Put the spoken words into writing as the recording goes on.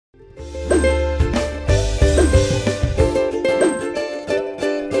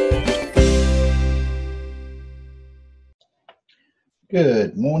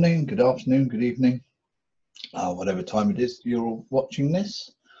Good morning, good afternoon, good evening, whatever time it is you're watching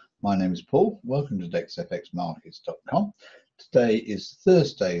this. My name is Paul. Welcome to DexFxMarkets.com. Today is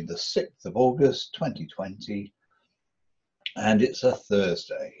Thursday, the 6th of August 2020, and it's a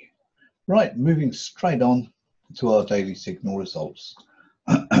Thursday. Right, moving straight on to our daily signal results.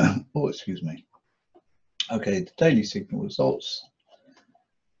 Oh, excuse me. Okay, the daily signal results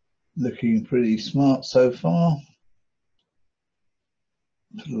looking pretty smart so far.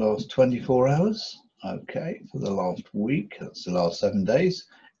 For the last 24 hours, okay, for the last week, that's the last 7 days,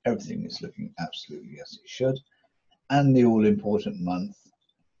 everything is looking absolutely as it should, and the all-important month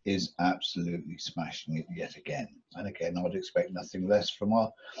is absolutely smashing it yet again. And again, I would expect nothing less from our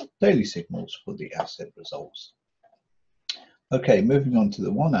daily signals for the asset results. Okay, moving on to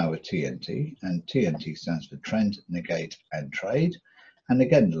the 1 hour TNT, and TNT stands for trend, negate, and trade. And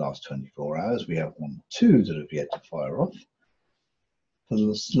again, the last 24 hours, we have 2 that have yet to fire off. For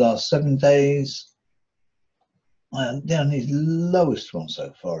the last 7 days, the only lowest one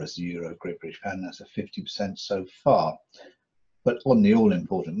so far is the Euro Great British Pound. That's a 50% so far. But on the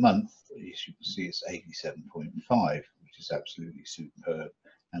all-important month, as you can see, it's 87.5, which is absolutely superb.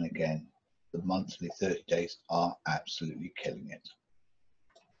 And again, the monthly 30 days are absolutely killing it.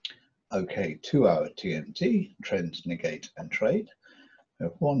 Okay, 2 hour TNT, trend, negate, and trade. We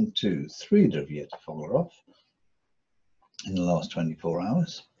have 1, 2, 3 that have yet to fire off in the last 24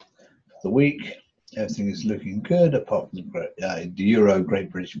 hours. For the week, everything is looking good apart from the Euro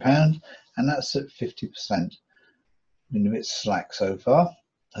Great British Pound, and that's at 50%. Been a bit slack so far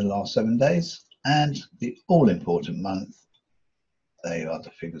the last 7 days, and the all-important month, they are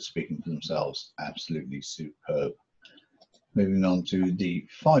the figures speaking for themselves, absolutely superb. Moving on to the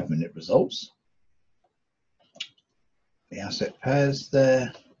 5-minute results. The asset pairs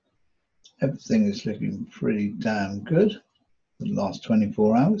there, everything is looking pretty damn good. The last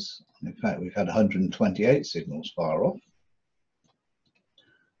 24 hours. In fact, we've had 128 signals fire off.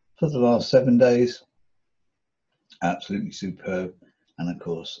 For the last 7 days, absolutely superb. And of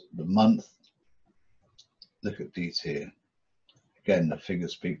course, the month, look at these here. Again, the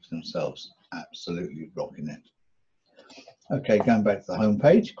figures speak for themselves, absolutely rocking it. Okay, going back to the home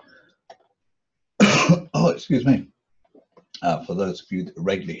page. Oh, excuse me. For those of you that are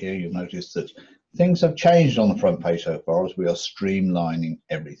regularly here, you'll notice that things have changed on the front page so far as we are streamlining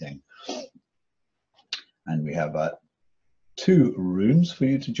everything. And we have 2 rooms for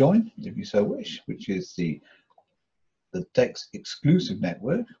you to join, if you so wish, which is the Dex exclusive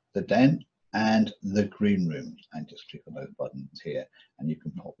network, the Den, and the green room. And just click on those buttons here, and you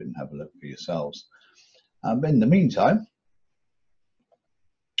can pop in and have a look for yourselves. In the meantime,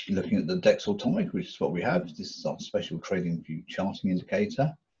 looking at the Dex Atomic, which is what we have, this is our special trading view charting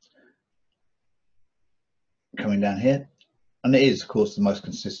indicator. Coming down here, and it is of course the most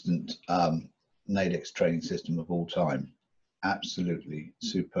consistent Nadex trading system of all time, absolutely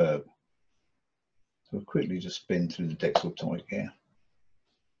superb. So we'll quickly just spin through the Dex Atomic here.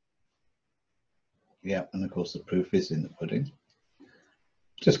 Yeah, and of course the proof is in the pudding.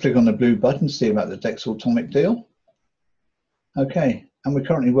 Just click on the blue button to see about the Dex Atomic deal. Okay, and we're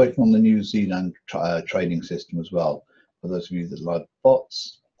currently working on the new Xedan trading system as well. For those of you that like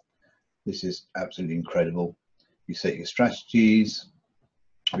bots, this is absolutely incredible. You set your strategies,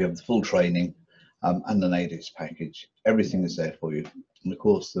 we have the full training and the Nadex package. Everything is there for you. And of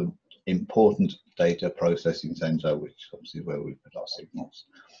course, the important data processing center, which obviously is where we put our signals.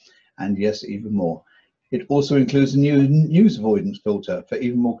 And yes, even more. It also includes a new news avoidance filter for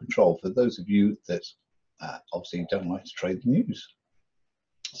even more control for those of you that obviously don't like to trade the news.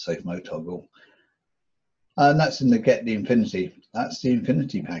 Safe mode toggle. And that's in the Get the Infinity. That's the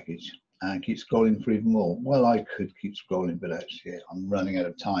Infinity package. And keep scrolling for even more. Well, I could keep scrolling, but actually I'm running out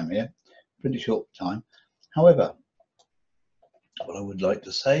of time here. Pretty short time. However, what I would like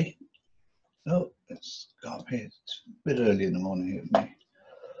to say, oh, let's go up here. It's a bit early in the morning here for me.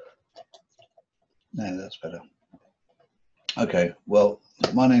 No, that's better. Okay, well,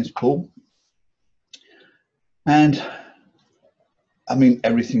 my name's Paul. And I mean,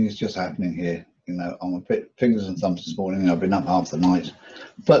 everything is just happening here. You know, I'm a bit fingers and thumbs this morning. I've been up half the night,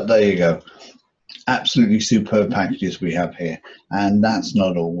 but there you go. Absolutely superb packages we have here, and that's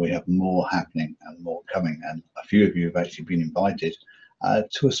not all. We have more happening and more coming, and a few of you have actually been invited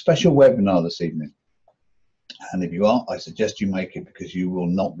to a special webinar this evening. And if you are, I suggest you make it because you will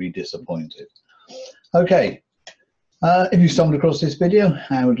not be disappointed. Okay, if you stumbled across this video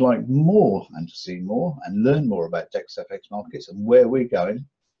and would like more and to see more and learn more about Dex Fx Markets and where we're going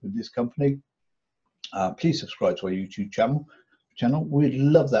with this company, please subscribe to our YouTube channel. We'd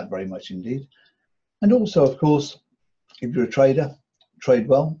love that very much indeed. And also, of course, if you're a trader trade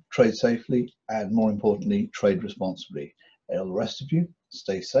well, trade safely, and more importantly, trade responsibly. And all the rest of you,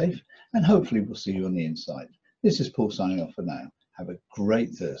 stay safe, and hopefully we'll see you on the inside. This is Paul signing off for now. Have a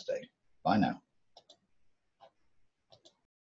great Thursday. Bye now.